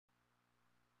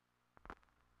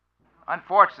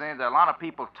Unfortunately, there are a lot of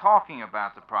people talking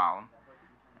about the problem,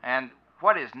 and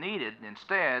what is needed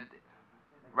instead,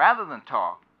 rather than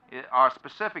talk, are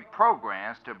specific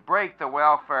programs to break the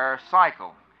welfare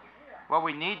cycle. What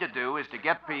we need to do is to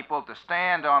get people to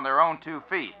stand on their own 2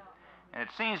 feet. And it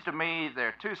seems to me there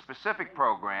are 2 specific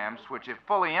programs which, if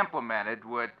fully implemented,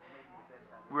 would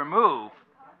remove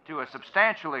to a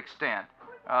substantial extent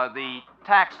the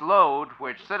tax load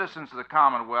which citizens of the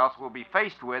Commonwealth will be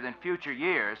faced with in future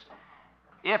years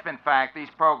if, in fact, these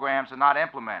programs are not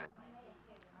implemented.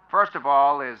 First of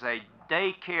all is a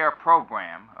daycare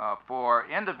program for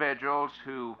individuals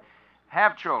who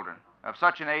have children of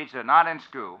such an age they're not in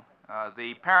school.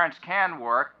 The parents can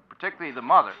work, particularly the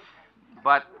mother,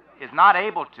 but is not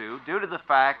able to due to the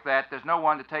fact that there's no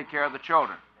one to take care of the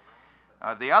children.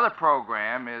 The other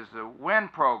program is the WIN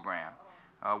program,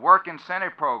 a work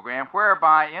incentive program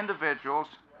whereby individuals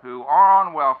who are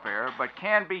on welfare but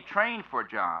can be trained for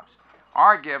jobs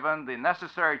are given the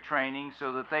necessary training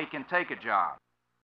so that they can take a job.